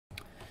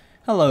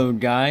Hello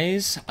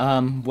guys,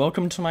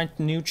 welcome to my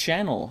new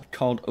channel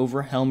called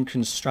Overhelm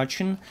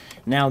Construction.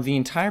 Now the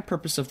entire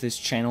purpose of this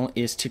channel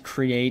is to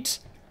create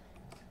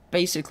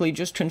basically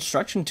just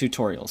construction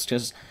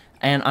tutorials,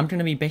 and I'm going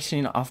to be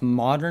basing it off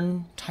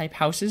modern type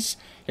houses,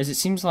 as it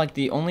seems like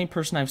the only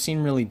person I've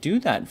seen really do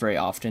that very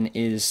often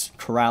is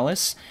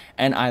Corrales,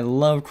 and I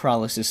love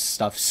Corrales'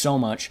 stuff so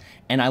much,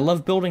 and I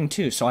love building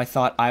too, so I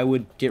thought I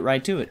would get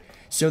right to it.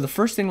 So the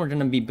first thing we're going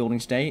to be building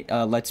today,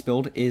 let's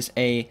build, is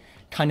a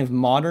kind of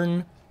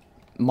modern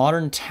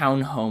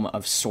townhome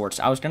of sorts.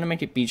 I was going to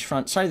make it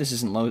beachfront. Sorry this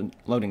isn't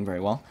loading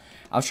very well.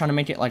 I was trying to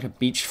make it like a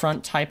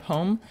beachfront type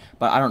home,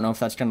 but I don't know if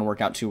that's going to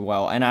work out too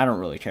well, and I don't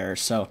really care.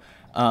 So,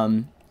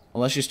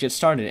 let's just get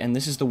started. And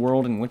this is the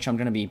world in which I'm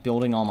going to be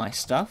building all my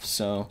stuff.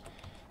 So,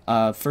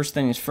 first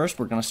thing is first,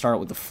 we're going to start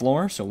with the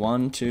floor. So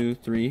 1, 2,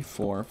 3,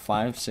 4,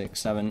 5, 6,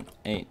 7,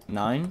 8,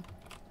 9.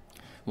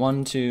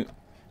 1, 2,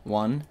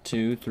 1,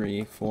 2,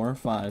 3, 4,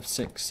 5,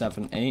 6,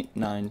 7, 8,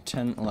 9,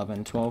 10,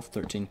 11, 12,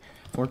 13,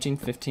 14,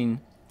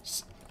 15,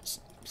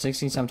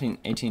 16, 17,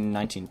 18,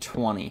 19,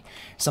 20.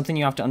 Something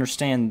you have to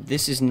understand,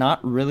 this is not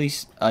really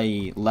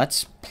a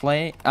let's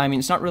play. I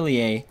mean, it's not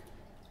really a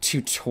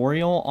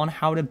tutorial on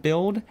how to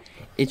build.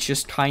 It's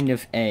just kind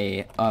of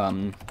a,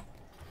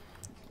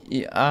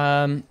 you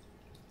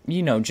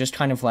know, just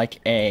kind of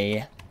like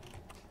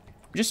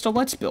just a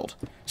let's build.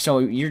 So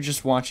you're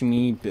just watching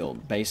me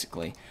build,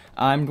 basically.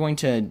 I'm going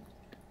to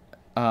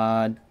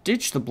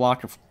ditch the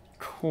block of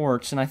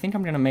quartz, and I think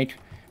I'm going to make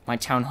my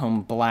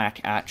townhome black,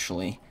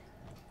 actually.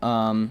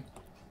 I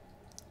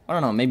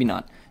don't know, maybe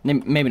not.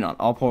 Maybe not.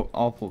 I'll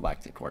pull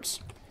back the quartz.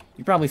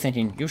 You're probably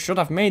thinking, you should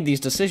have made these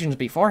decisions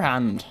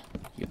beforehand,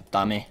 you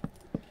dummy.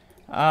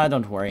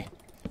 Don't worry.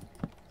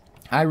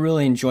 I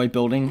really enjoy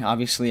building.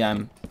 Obviously,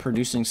 I'm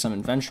producing some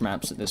adventure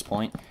maps at this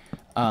point.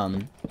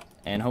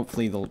 And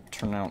hopefully they'll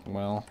turn out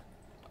well.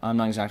 I'm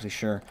not exactly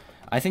sure.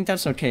 I think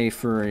that's okay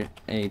for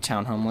a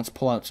townhome. Let's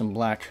pull out some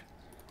black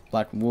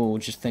wool,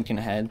 just thinking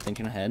ahead.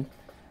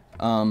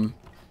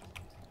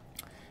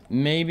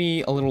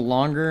 Maybe a little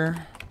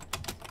longer.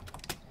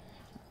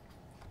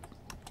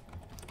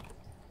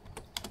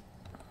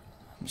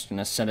 I'm just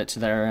gonna set it to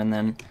there, and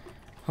then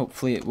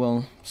hopefully it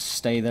will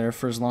stay there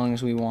for as long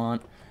as we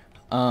want.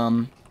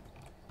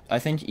 I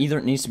think either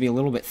it needs to be a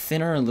little bit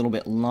thinner, a little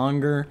bit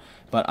longer,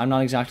 but I'm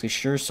not exactly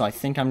sure, so I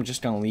think I'm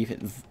just gonna leave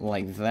it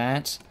like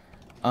that.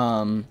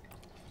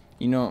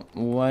 You know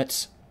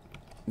what?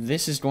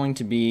 This is going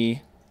to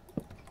be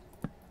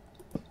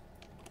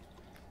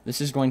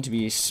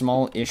a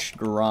small-ish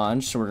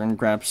garage, so we're gonna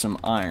grab some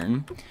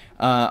iron.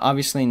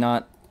 Obviously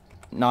not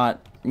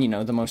you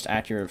know, the most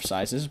accurate of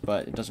sizes,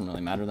 but it doesn't really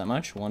matter that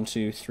much. 1,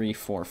 2, 3,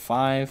 4,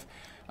 5.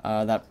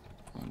 That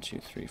 1, 2,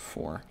 3,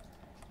 4.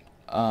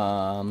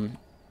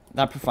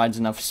 That provides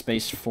enough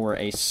space for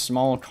a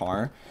small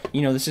car.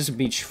 You know, this is a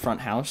beachfront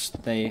house.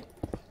 They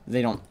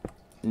don't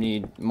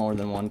need more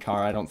than one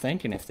car, I don't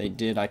think. And if they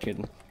did, I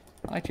could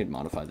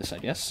modify this, I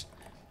guess.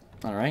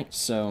 All right,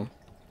 so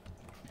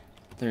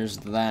there's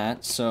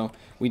that. So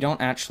we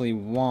don't actually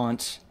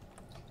want.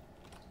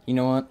 You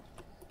know what?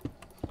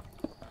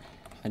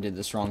 I did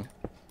this wrong.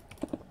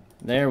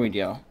 There we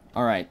go.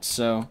 All right,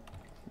 so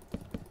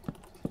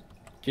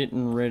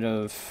getting rid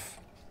of.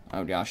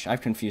 Oh gosh, I've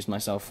confused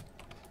myself.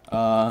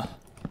 Let's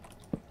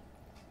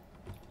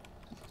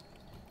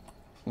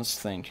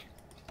think.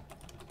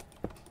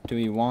 Do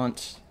we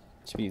want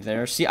to be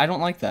there? See, I don't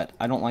like that.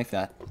 I don't like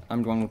that.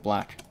 I'm going with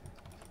black.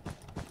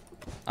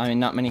 I mean,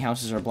 not many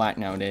houses are black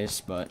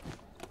nowadays, but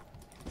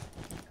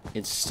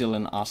it's still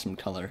an awesome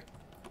color.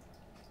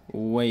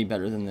 Way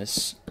better than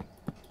this.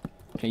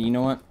 Okay, you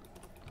know what?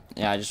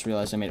 Yeah, I just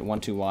realized I made it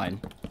one too wide.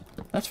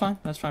 That's fine.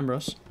 That's fine,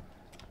 bros.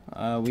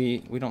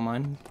 We don't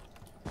mind.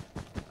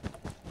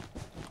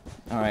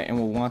 Alright, and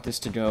we'll want this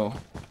to go.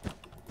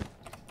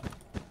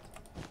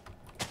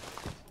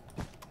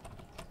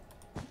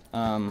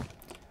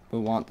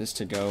 We'll want this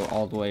to go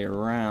all the way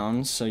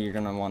around, so you're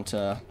gonna want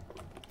to,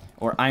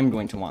 or I'm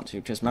going to want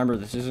to, because remember,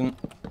 this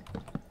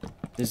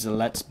is a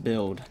let's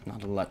build,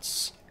 not a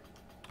let's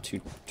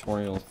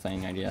tutorial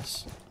thing, I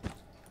guess.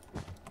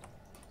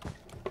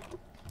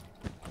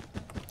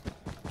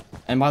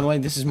 And by the way,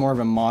 this is more of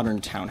a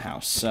modern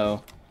townhouse,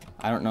 so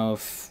I don't know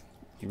if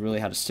you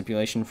really had a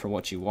stipulation for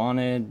what you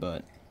wanted,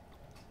 but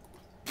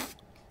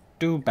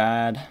too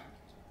bad.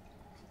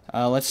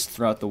 Let's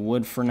throw out the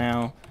wood for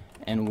now,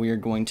 and we're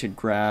going to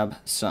grab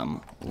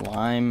some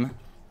lime.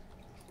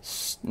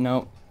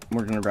 Nope,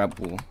 we're gonna grab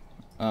wool.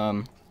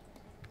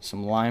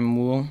 Some lime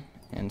wool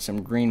and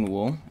some green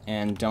wool,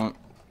 and don't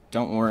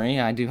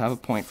worry, I do have a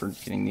point for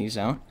getting these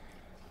out.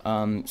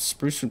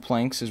 Spruce wood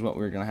planks is what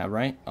we're gonna have,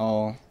 right?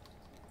 You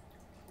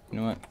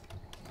know what?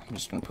 I'm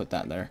just gonna put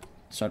that there,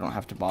 so I don't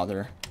have to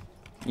bother.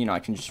 You know, I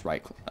can just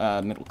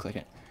middle click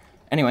it.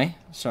 Anyway,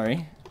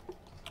 sorry.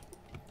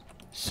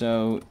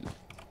 So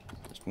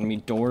there's gonna be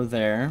door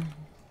there,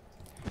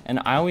 and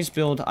I always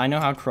build. I know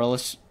how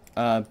Corrales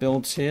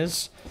builds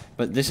his,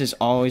 but this is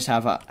always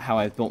how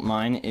I've built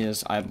mine.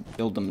 Is I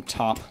build them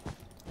top,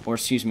 or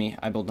excuse me,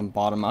 I build them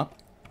bottom up.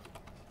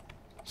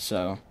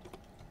 So,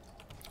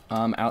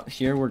 out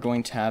here we're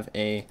going to have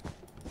a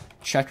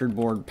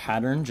checkerboard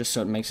pattern, just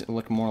so it makes it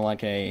look more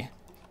like a,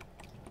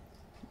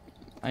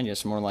 I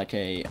guess more like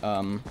a,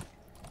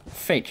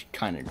 fake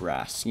kind of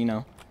grass, you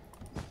know?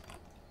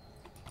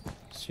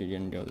 So you're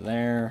gonna go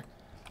there.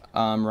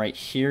 Right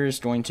here is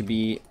going to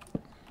be,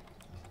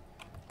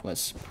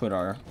 let's put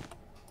our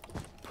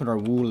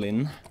wool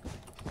in.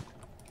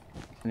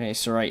 Okay,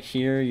 so right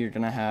here you're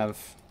gonna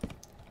have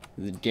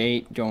the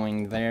gate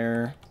going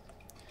there.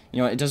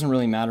 You know, it doesn't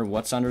really matter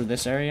what's under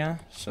this area,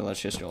 so let's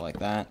just go like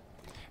that.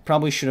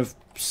 Probably should have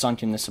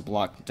sunken this a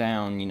block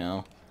down, you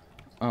know.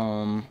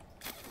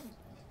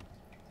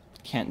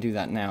 Can't do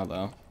that now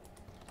though.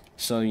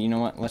 So you know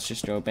what? Let's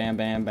just go bam,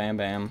 bam, bam,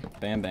 bam,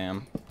 bam,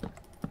 bam.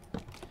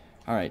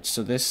 All right,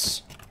 so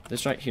this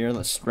right here.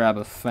 Let's grab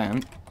a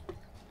fence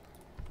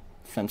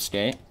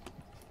gate.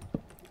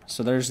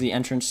 So there's the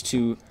entrance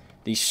to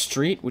the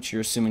street, which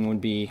you're assuming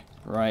would be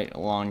right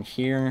along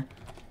here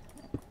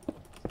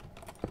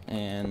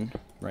and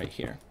right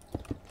here.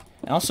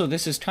 And also,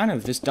 this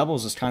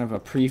doubles as kind of a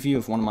preview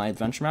of one of my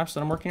adventure maps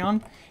that I'm working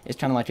on. It's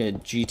kind of like a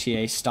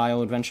GTA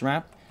style adventure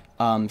map.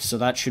 So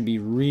that should be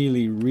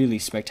really, really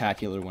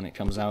spectacular when it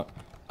comes out.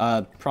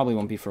 Probably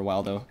won't be for a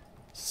while though.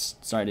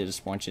 Sorry to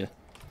disappoint you.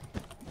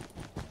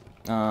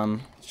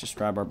 Let's just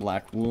grab our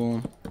black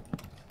wool.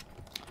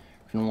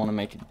 We're gonna want to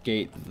make a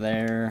gate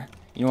there.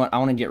 You know what? I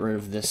want to get rid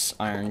of this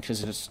iron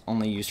because it's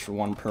only used for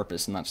one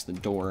purpose, and that's the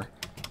door.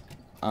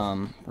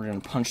 We're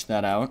gonna punch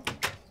that out.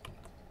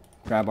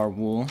 Grab our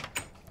wool,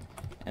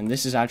 and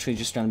this is actually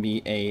just gonna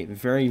be a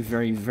very,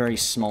 very, very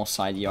small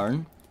side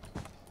yard.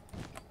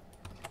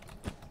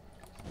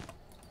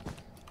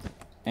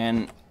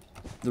 And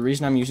the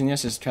reason I'm using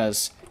this is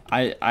because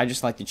I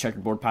just like the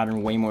checkerboard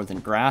pattern way more than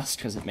grass,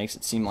 because it makes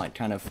it seem like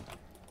kind of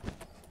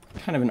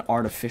an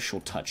artificial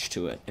touch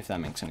to it, if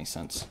that makes any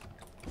sense.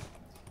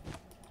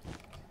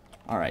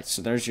 Alright,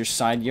 so there's your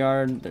side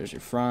yard, there's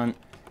your front.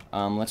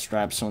 Let's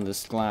grab some of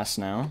this glass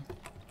now.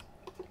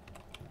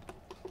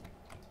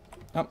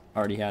 Oh,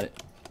 already had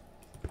it.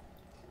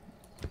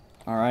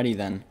 Alrighty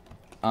then.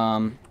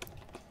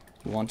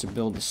 We want to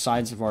build the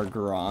sides of our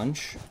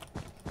garage.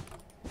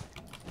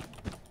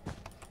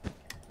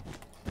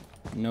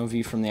 No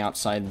view from the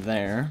outside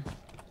there.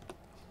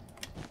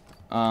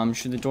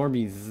 Should the door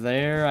be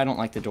there? I don't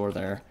like the door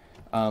there.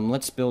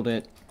 Let's build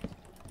it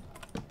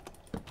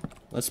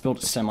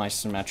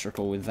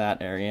semi-symmetrical with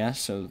that area.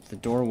 So the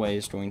doorway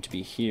is going to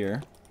be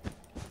here.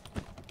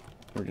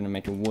 We're going to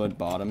make a wood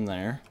bottom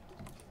there.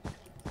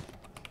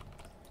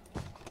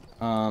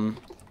 I'm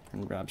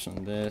going to grab some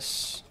of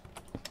this.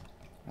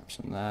 Grab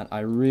some of that.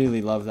 I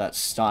really love that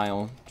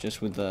style,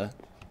 just with the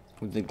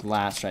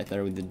glass right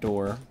there with the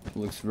door. It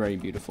looks very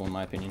beautiful in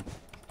my opinion.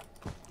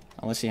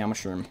 Let's see how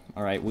much room.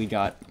 Alright, we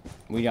got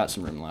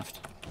some room left.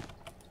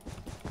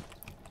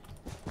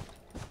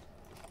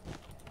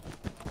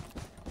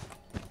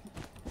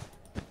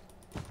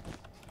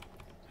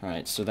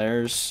 Alright, so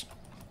there's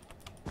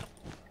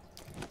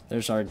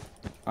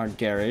our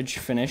garage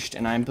finished,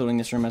 and I'm building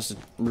this room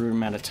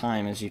at a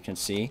time, as you can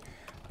see.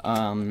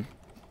 Let's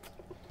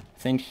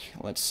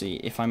see,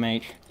 if I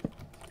make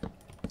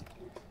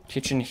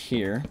kitchen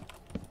here,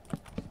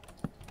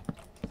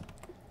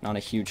 not a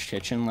huge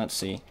kitchen, let's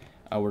see.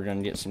 We're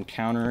gonna get some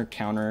counter,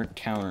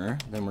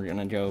 then we're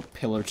gonna go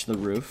pillar to the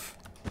roof.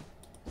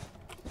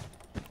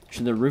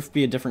 Should the roof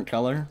be a different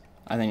color?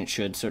 I think it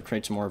should, so it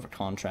creates more of a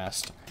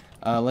contrast.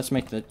 Let's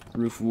make the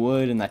roof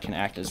wood, and that can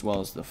act as well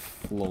as the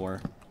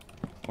floor.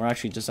 Or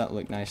actually, does that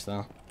look nice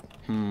though?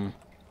 I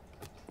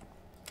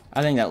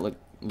think that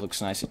looks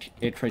nice.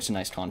 It creates a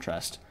nice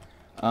contrast.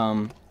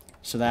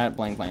 So that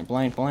blank, blank,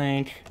 blank,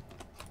 blank.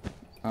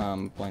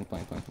 Blank, blank,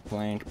 blank,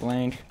 blank,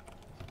 blank.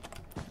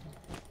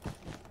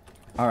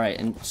 Alright,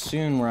 and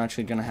soon we're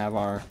actually gonna have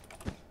we're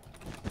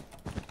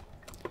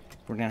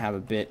gonna have a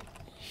bit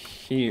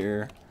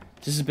here.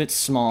 This is a bit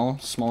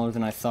smaller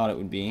than I thought it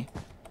would be.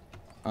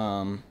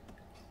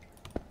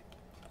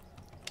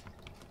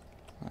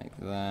 Like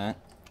that.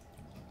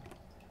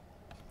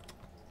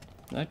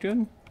 Is that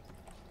good?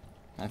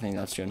 I think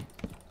that's good.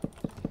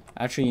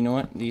 Actually, you know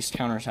what? These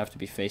counters have to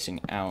be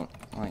facing out,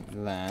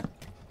 like that.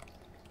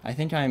 I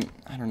think I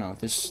don't know,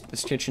 this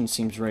kitchen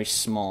seems very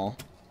small.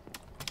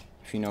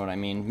 If you know what I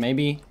mean.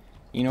 Maybe,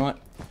 you know what?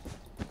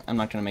 I'm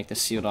not gonna make this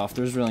sealed off.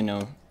 There's really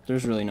no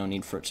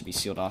need for it to be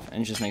sealed off,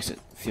 and it just makes it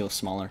feel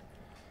smaller.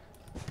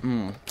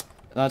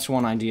 That's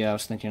one idea I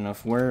was thinking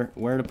of. Where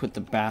to put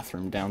the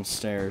bathroom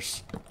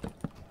downstairs.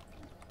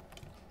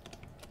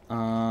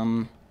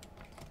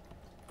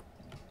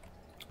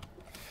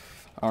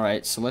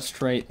 Alright, so let's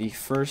create the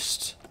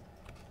first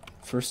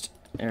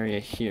area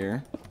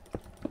here,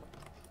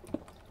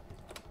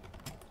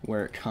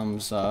 where it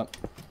comes up.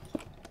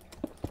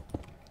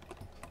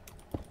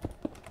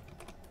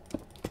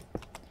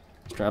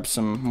 Grab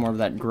some more of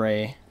that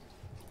gray.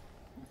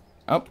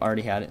 Oh,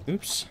 already had it.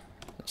 Oops.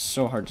 It's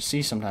so hard to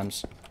see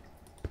sometimes.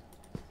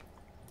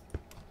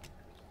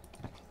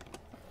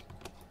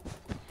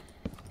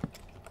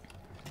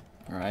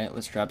 Alright,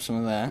 let's grab some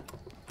of that.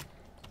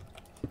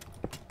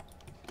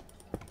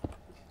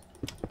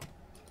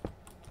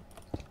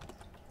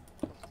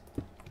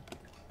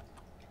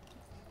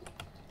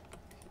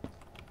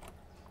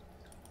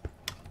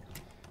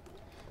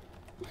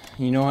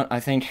 You know what? I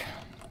think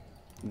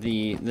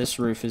this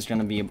roof is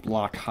gonna be a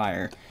block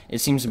higher. It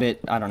seems a bit,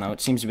 I don't know,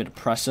 it seems a bit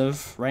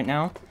oppressive right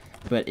now,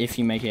 but if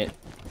you make it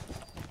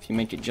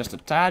just a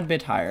tad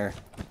bit higher.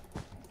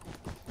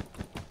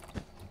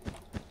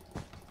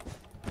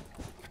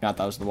 Forgot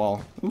that was the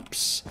wall.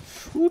 Oops.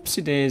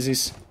 Oopsie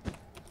daisies.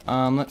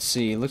 Let's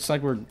see. Looks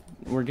like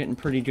we're getting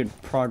pretty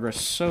good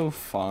progress so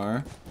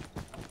far.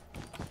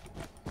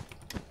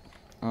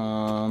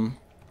 Alright,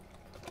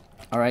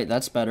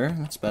 that's better.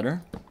 That's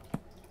better.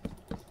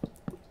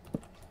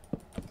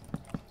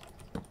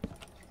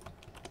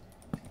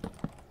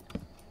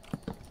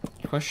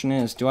 Question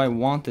is, do I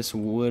want this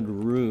wood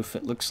roof?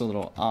 It looks a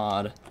little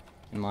odd,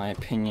 in my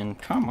opinion.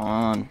 Come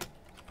on.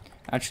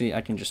 Actually, I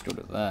can just go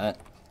to that.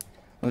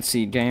 Let's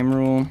see, game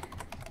rule.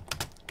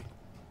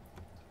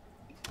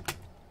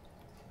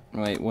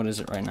 Wait, what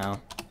is it right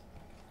now?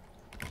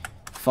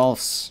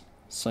 False.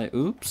 Say,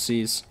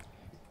 oopsies.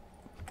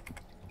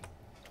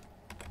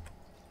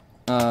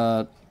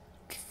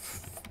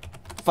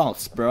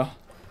 False, bro.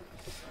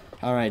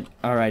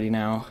 Alrighty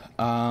now.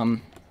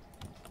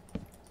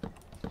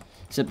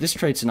 Except this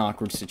creates an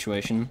awkward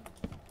situation,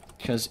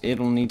 because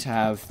it'll need to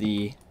have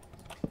the...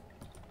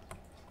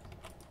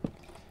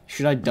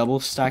 Should I double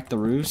stack the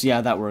roofs?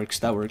 Yeah, that works,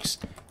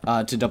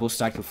 to double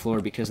stack the floor,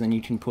 because then you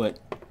can put,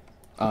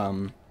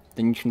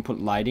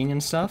 lighting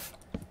and stuff,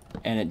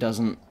 and it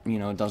doesn't, you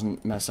know, it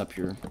doesn't mess up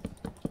your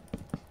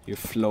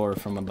floor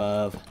from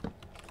above.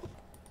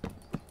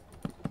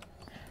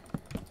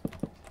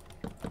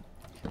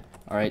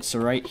 Alright, so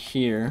right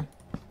here,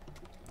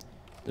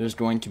 there's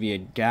going to be a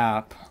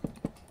gap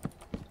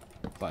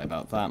by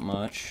about that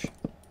much.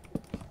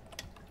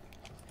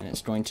 And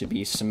it's going to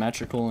be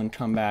symmetrical and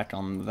come back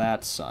on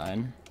that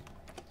side.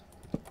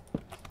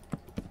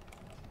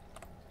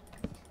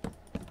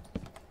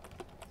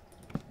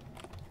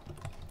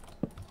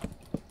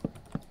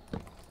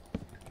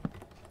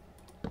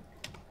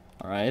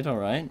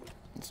 Alright.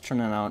 It's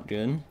turning out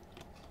good.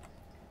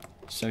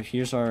 So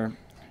here's our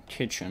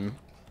kitchen.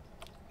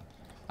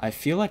 I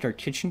feel like our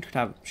kitchen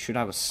should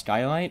have a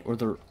skylight,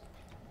 or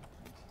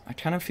I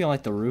kind of feel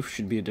like the roof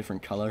should be a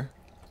different color.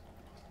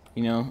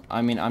 You know,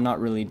 I mean, I'm not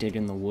really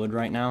digging the wood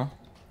right now.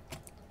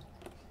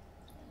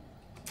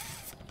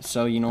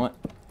 So, you know what?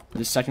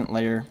 The second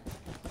layer,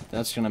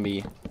 that's gonna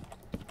be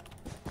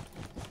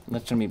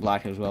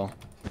black as well.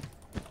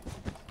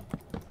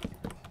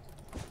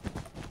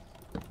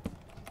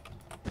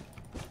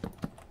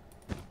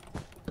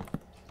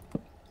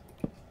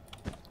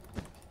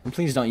 And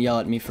please don't yell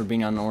at me for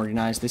being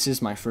unorganized. This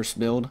is my first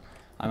build.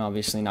 I'm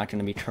obviously not going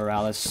to be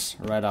careless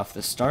right off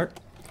the start.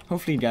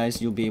 Hopefully,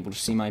 guys, you'll be able to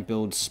see my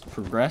builds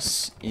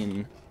progress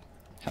in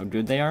how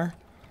good they are.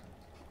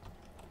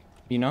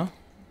 You know?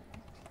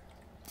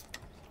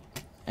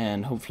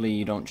 And hopefully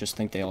you don't just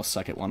think they all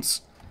suck at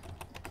once.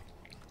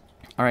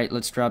 Alright,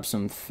 let's grab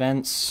some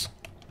fence.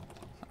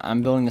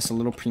 I'm building this a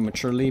little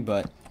prematurely,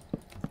 but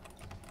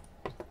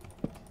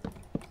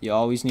you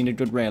always need a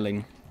good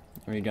railing,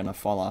 or you're gonna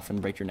fall off and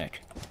break your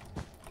neck.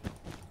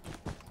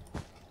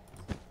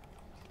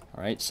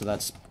 Alright, so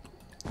let's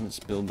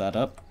build that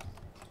up.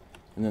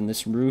 And then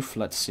this roof,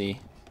 let's see.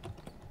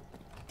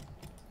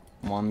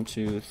 1,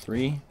 2,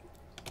 3.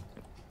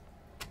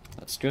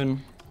 That's good.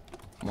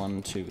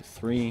 1, 2,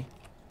 3.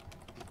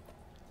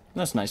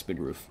 That's a nice big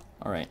roof.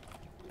 Alright.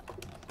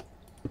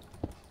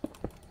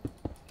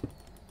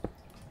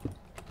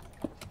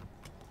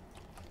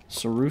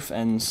 So roof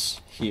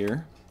ends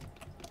here.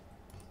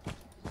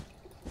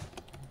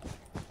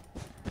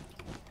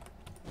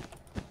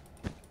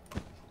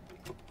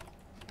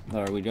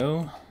 There we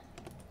go.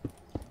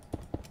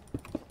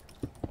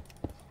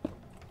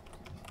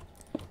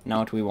 Now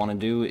what we want to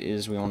do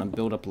is we want to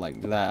build up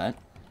like that.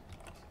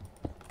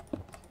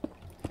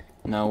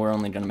 No, we're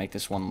only going to make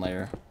this one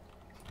layer.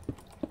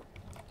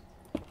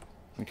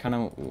 We kind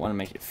of want to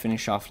make it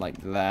finish off like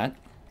that.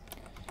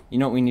 You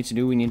know what we need to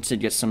do? We need to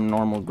get some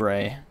normal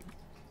gray.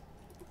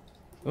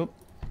 Oop.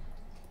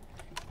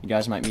 You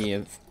guys might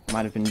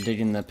have been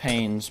digging the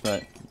panes,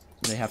 but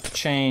they have to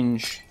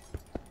change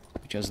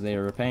because they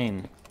are a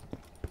pain.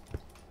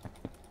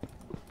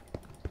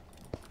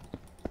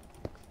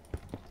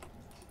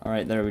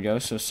 Alright, there we go.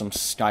 So some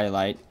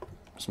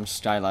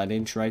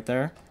skylightage right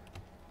there.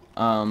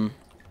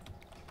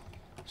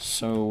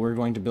 So we're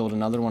going to build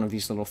another one of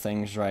these little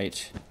things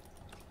right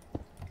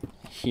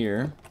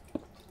here.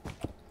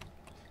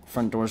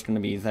 Front door's going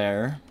to be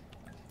there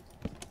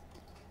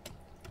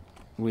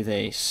with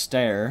a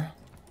stair.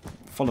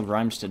 Full of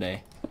rhymes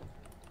today.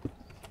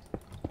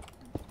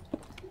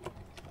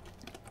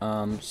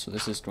 So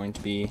this is going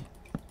to be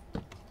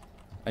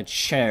a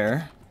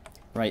chair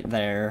right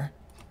there.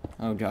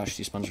 Oh gosh,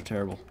 these puns are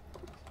terrible.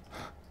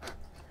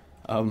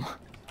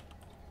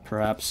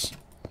 Perhaps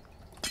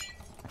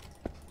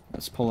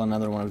let's pull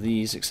another one of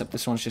these, except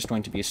this one's just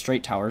going to be a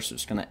straight tower, so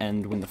it's going to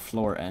end when the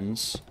floor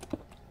ends.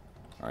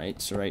 Alright,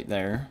 so right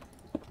there.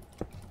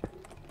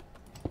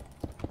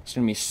 It's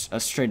going to be a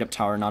straight up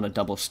tower, not a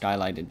double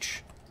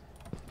skylightage.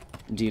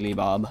 Dealy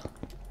Bob.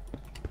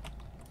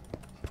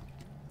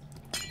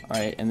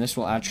 Alright, and this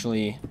will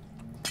actually...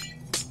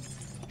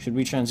 Should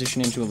we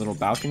transition into a little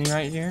balcony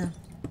right here?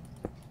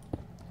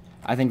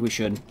 I think we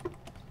should.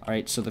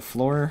 Alright, so the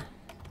floor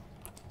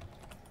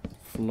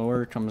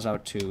comes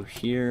out to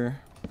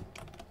here.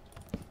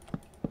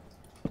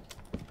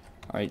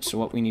 Alright, so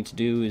what we need to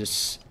do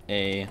is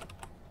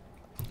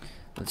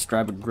let's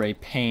grab a gray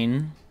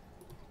pane.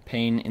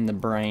 Pain in the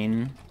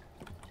brain.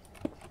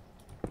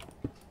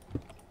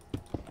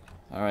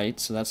 Alright,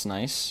 so that's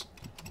nice.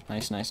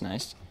 Nice.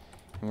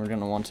 And we're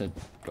gonna want to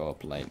go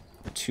up like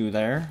 2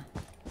 there.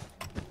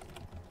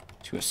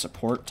 To a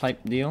support type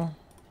deal.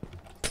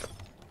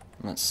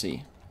 Let's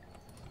see.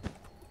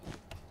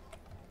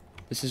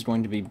 This is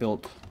going to be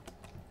built...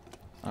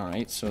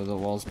 Alright, so the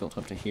wall's built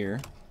up to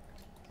here.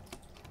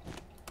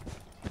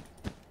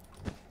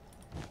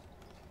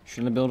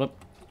 Should I build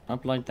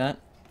up like that?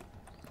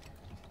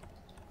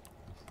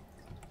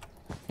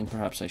 I think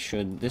perhaps I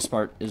should. This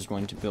part is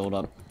going to build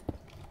up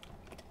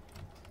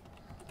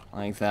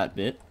like that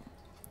bit.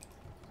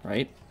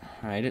 Right?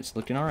 Alright, it's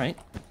looking alright.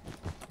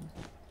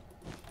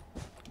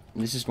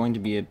 This is going to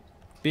be a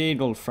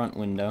big old front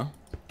window.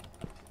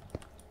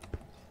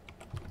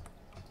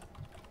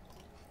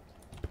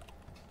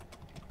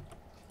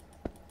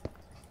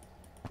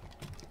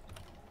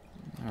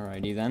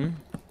 Alrighty then.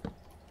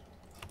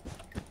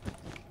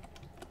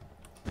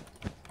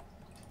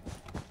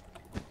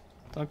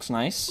 Looks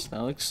nice.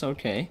 That looks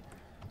okay.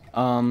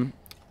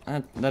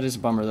 That is a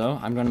bummer though.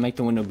 I'm going to make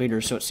the window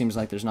bigger so it seems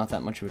like there's not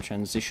that much of a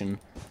transition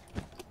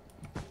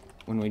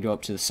when we go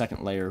up to the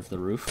second layer of the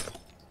roof.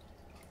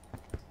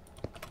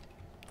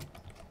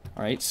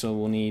 Alright, so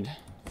we'll need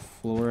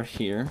floor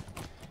here.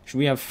 Should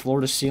we have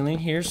floor to ceiling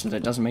here so that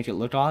it doesn't make it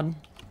look odd?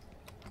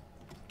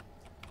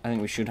 I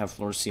think we should have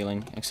floor to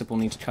ceiling, except we'll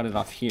need to cut it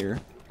off here.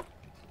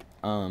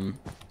 I'm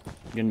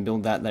going to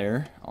build that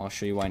there. I'll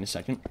show you why in a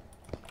second.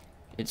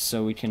 It's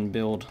so we can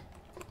build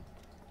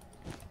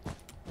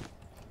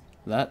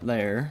that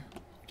there,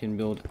 we can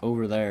build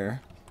over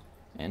there,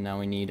 and now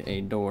we need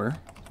a door.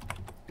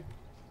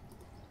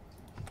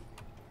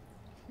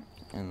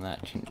 And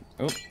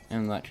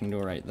that can go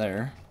right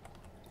there.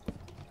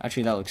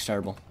 Actually, that looks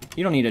terrible.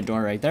 You don't need a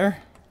door right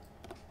there.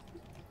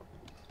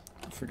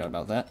 I forgot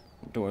about that.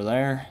 Door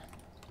there,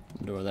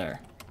 door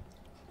there.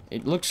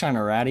 It looks kind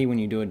of ratty when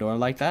you do a door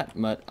like that,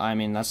 but I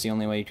mean, that's the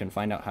only way you can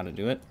find out how to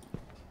do it.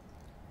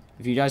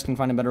 If you guys can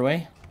find a better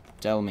way,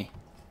 tell me.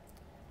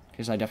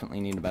 Because I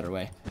definitely need a better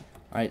way.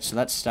 Alright, so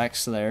that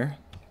stacks there.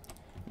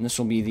 And this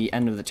will be the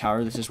end of the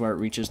tower. This is where it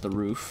reaches the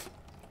roof.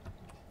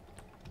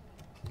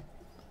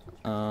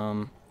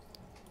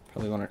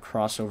 Probably want to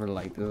cross over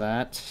like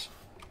that.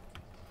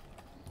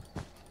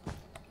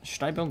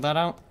 Should I build that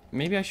out?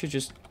 Maybe I should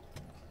just...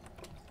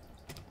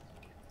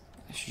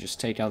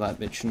 take out that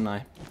bit, shouldn't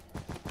I?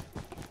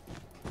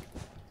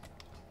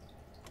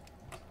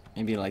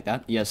 Maybe like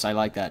that? Yes, I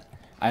like that.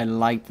 I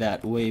like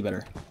that way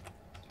better.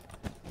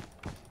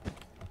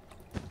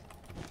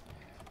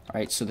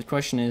 Alright, so the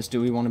question is,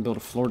 do we want to build a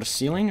floor to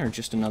ceiling or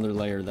just another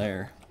layer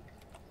there?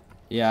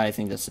 Yeah, I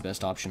think that's the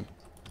best option.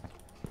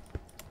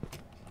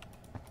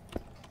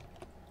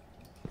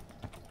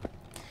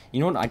 You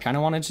know what I kind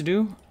of wanted to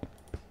do?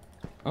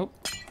 Oh,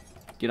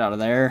 get out of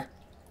there.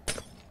 I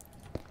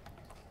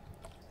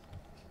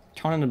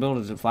wanted to build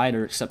a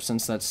divider, except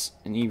since that's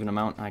an even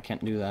amount, I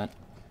can't do that.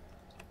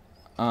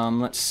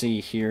 Let's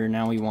see here.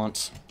 Now we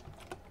want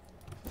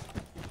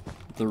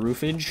the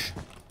roofage.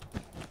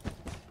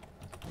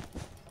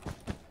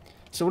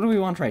 So what do we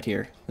want right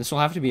here? This will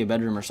have to be a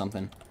bedroom or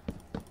something.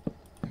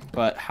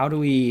 But how do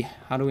we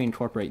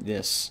incorporate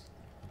this?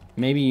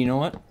 Maybe, you know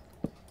what?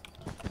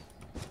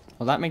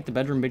 Will that make the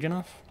bedroom big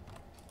enough?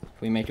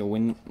 If we make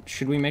a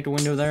should we make a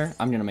window there?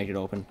 I'm gonna make it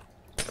open.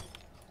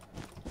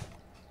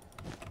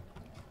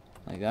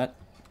 Like that.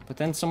 But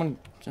then someone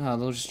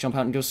they'll just jump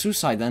out and go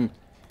suicide then.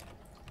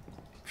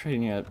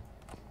 Trading a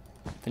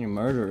thing of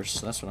murderers,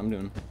 so that's what I'm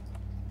doing.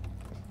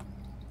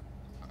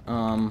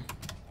 I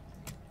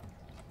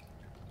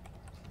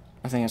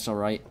think that's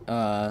alright.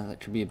 That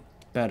could be a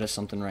bed or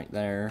something right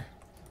there.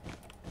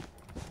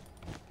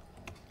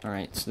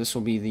 Alright, so this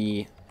will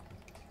be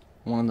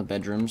one of the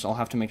bedrooms. I'll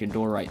have to make a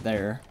door right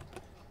there.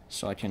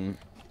 So I can...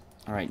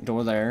 Alright,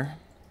 door there.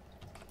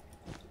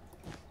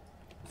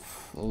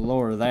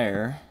 Floor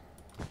there.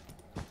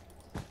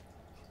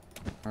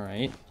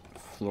 Alright.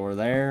 Floor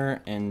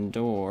there, and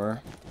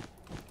door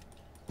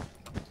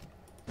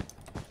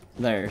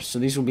there. So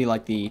these will be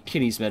like the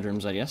kitties'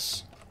 bedrooms, I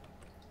guess.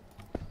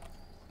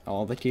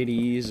 All the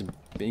kitties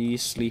be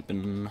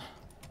sleeping.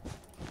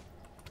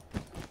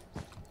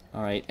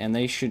 Alright, and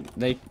they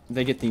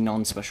get the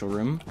non-special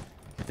room.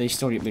 They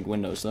still get big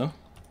windows though,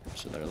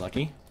 so they're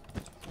lucky.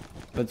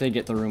 But they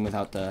get the room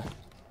without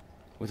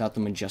the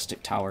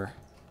majestic tower.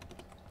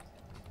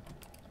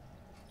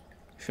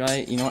 Should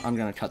I? You know what? I'm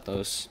gonna cut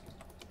those.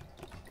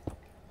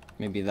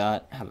 Maybe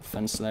that. Have a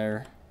fence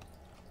there.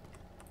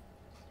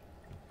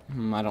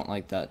 I don't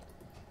like that.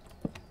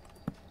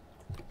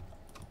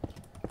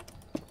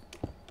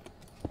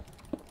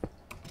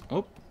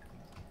 Oh.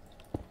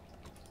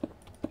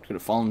 Could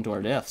have fallen to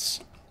our deaths.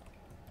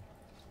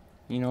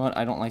 You know what?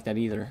 I don't like that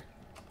either.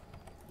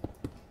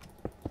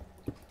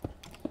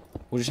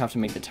 We'll just have to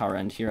make the tower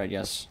end here, I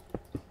guess.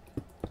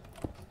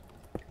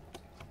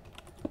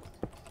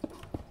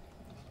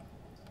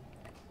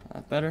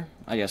 That better?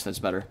 I guess that's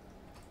better.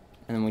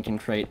 And then we can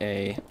create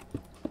a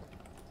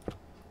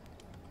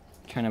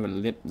kind of a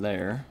lip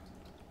there.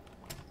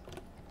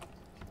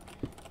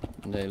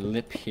 And a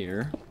lip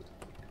here.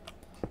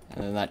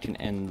 And then that can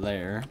end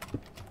there.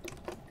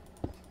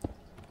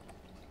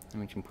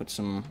 And we can put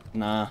some...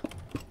 Nah,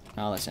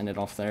 let's end it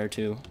off there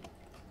too.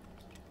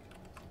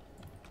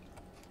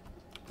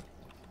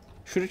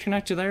 Should it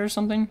connect to there or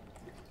something?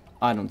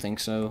 I don't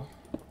think so.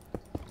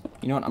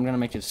 You know what? I'm gonna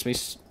make it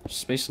space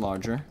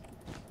larger.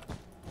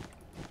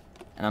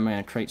 And I'm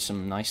gonna create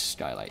some nice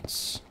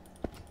skylights.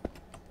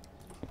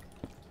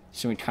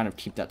 So we kind of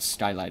keep that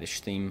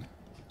skylightish theme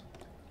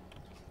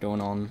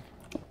going on.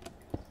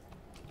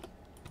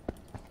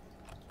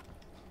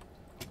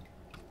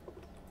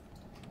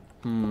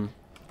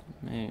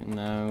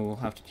 No, we'll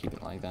have to keep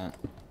it like that.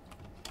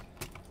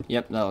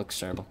 Yep, that looks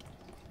terrible.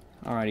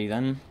 Alrighty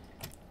then.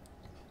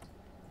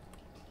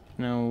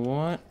 Now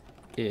what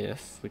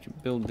if we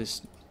could build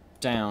this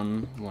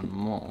down one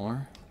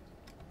more?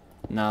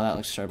 No, that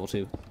looks terrible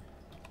too.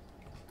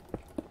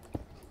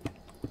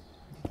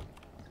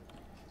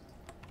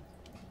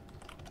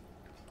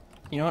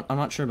 You know what? I'm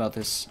not sure about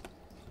this.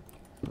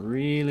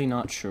 Really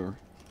not sure.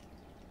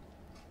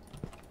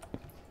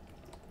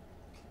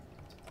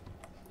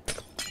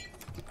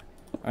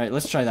 Alright,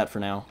 let's try that for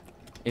now.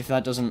 If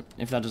that doesn't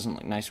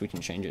look nice, we can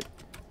change it.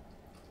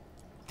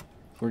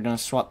 We're gonna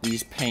swap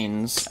these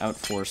panes out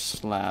for a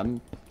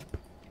slab.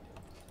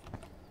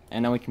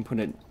 And now we can put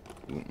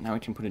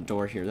a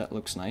door here. That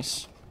looks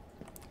nice.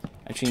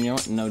 Actually, you know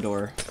what? No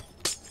door.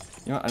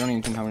 You know what? I don't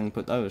even think I'm gonna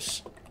put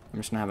those. I'm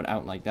just gonna have it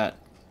out like that.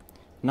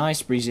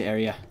 Nice breezy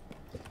area.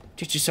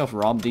 Get yourself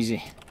robbed,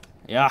 easy.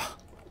 Yeah.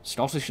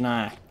 Scottish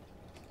now.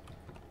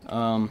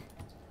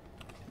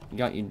 You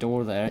got your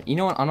door there. You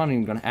know what? I'm not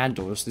even gonna add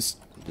doors. This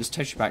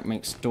texture pack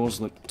makes doors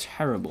look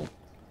terrible.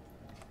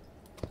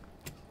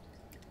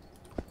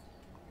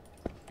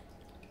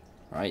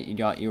 Right, you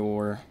got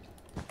your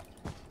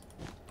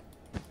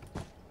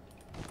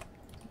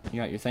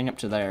thing up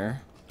to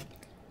there.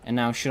 And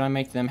now, should I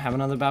make them have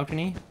another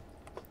balcony?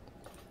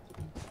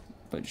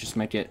 But just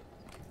make it...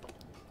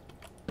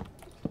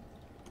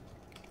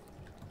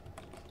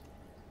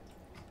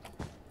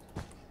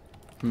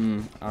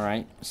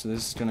 Alright, so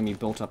this is gonna be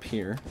built up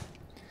here.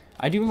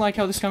 I do like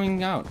how this is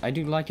coming out. I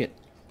do like it.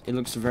 It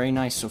looks very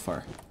nice so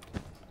far.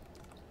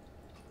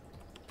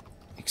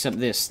 Except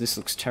this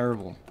looks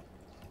terrible.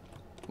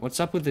 What's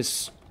up with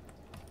this?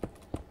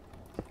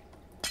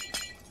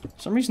 For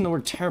some reason the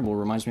word terrible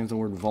reminds me of the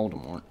word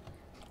Voldemort.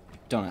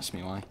 Don't ask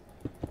me why.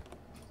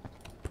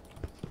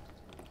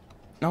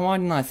 Now why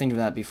didn't I think of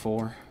that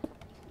before?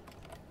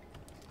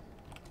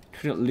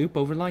 Could it loop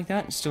over like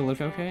that and still look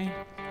okay?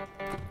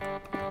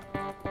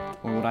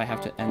 Or would I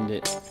have to end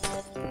it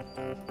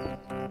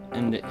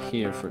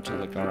here for it to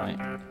look alright?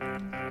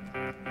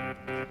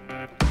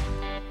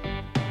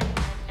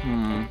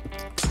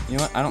 You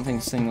know what? I don't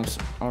think this thing looks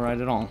alright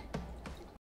at all.